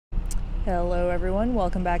Hello everyone,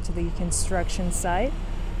 welcome back to the construction site.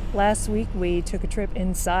 Last week we took a trip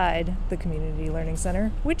inside the Community Learning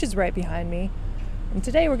Center, which is right behind me. And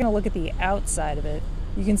today we're going to look at the outside of it.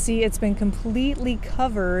 You can see it's been completely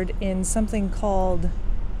covered in something called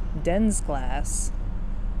DensGlass,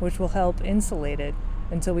 which will help insulate it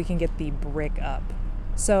until we can get the brick up.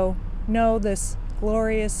 So no, this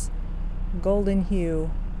glorious golden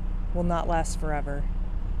hue will not last forever.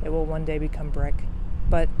 It will one day become brick,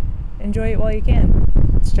 but enjoy it while you can.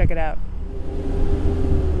 Let's check it out.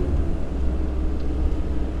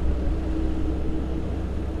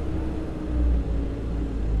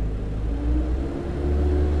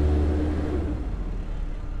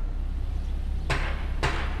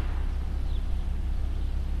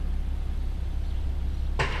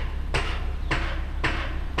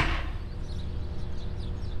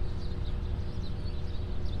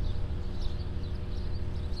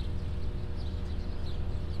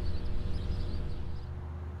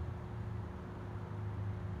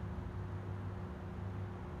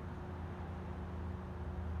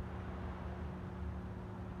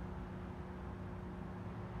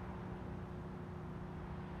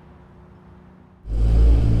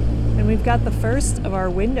 And we've got the first of our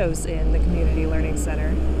windows in the Community Learning Center,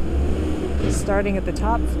 starting at the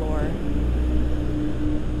top floor.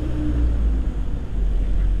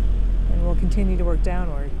 And we'll continue to work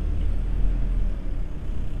downward.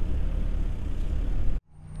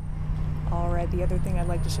 Alright, the other thing I'd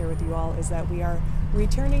like to share with you all is that we are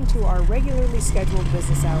returning to our regularly scheduled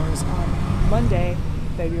business hours on Monday,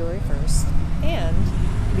 February 1st, and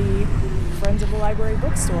the Friends of the Library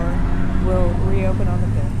bookstore will reopen on the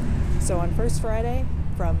 5th. So on First Friday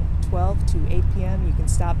from 12 to 8 p.m. you can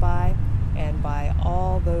stop by and buy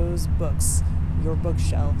all those books your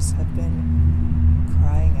bookshelves have been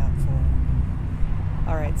crying out for.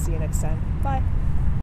 Alright, see you next time. Bye.